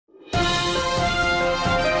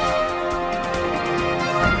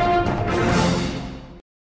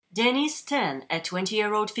Denis Ten, a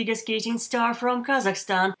 20-year-old figure skating star from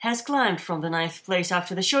Kazakhstan, has climbed from the 9th place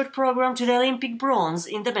after the short program to the Olympic bronze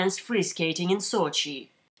in the men's free skating in Sochi.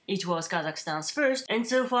 It was Kazakhstan's first and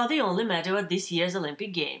so far the only medal at this year's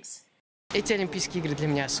Olympic Games. Эти Олимпийские игры для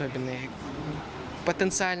меня особенные.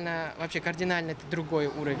 Потенциально, вообще кардинально это другой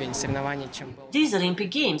уровень соревнований, чем был. These Olympic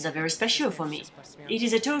Games are very special for me. It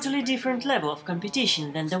is a totally different level of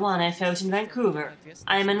competition than the one I felt in Vancouver.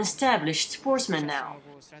 I am an established sportsman now.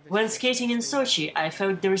 When skating in Sochi, I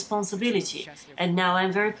felt the responsibility, and now I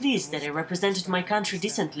am very pleased that I represented my country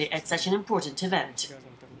decently at such an important event.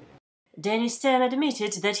 Denis Ten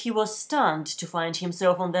admitted that he was stunned to find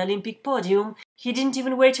himself on the Olympic podium. He didn't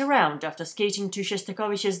even wait around after skating to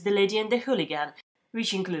Shostakovich's The Lady and the Hooligan,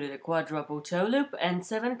 which included a quadruple toe loop and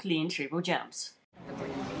 7 clean triple jumps.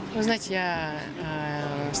 Вы знаете, я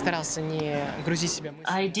старался не грузить себя.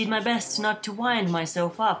 I did my best not to wind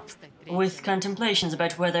myself up with contemplations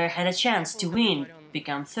about whether I had a chance to win,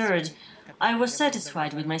 become third. I was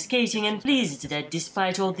satisfied with my skating and pleased that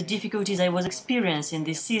despite all the difficulties I was experiencing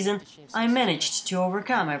this season, I managed to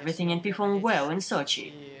overcome everything and perform well in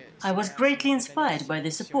Sochi. I was greatly inspired by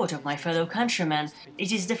the support of my fellow countrymen.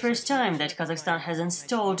 It is the first time that Kazakhstan has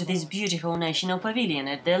installed this beautiful national pavilion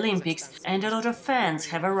at the Olympics, and a lot of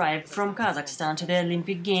fans have arrived from Kazakhstan to the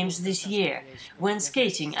Olympic Games this year. When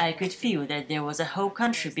skating, I could feel that there was a whole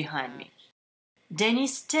country behind me.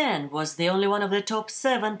 Denis Ten was the only one of the top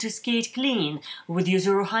 7 to skate clean, with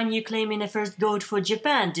Yuzuru Hanyu claiming a first gold for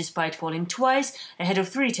Japan despite falling twice, ahead of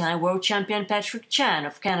 3-time world champion Patrick Chan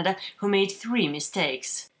of Canada, who made 3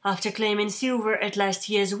 mistakes. After claiming silver at last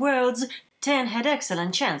year's Worlds, Ten had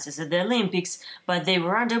excellent chances at the Olympics, but they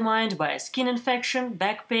were undermined by a skin infection,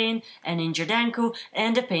 back pain, an injured ankle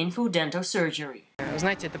and a painful dental surgery.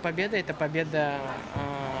 Знаете, это победа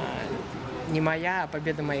не моя, а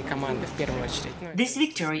победа моей команды в первую очередь. This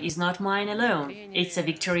victory is not mine alone, it's a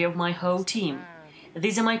victory of my whole team.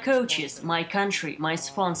 These are my coaches, my country, my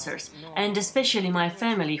sponsors, and especially my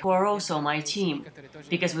family, who are also my team.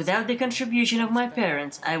 Because without the contribution of my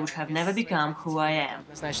parents, I would have never become who I am.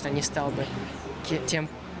 Значит, не стал бы тем,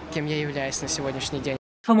 кем я являюсь на сегодняшний день.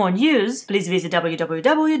 For more news, please visit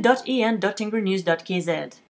www.en.tengrinews.kz.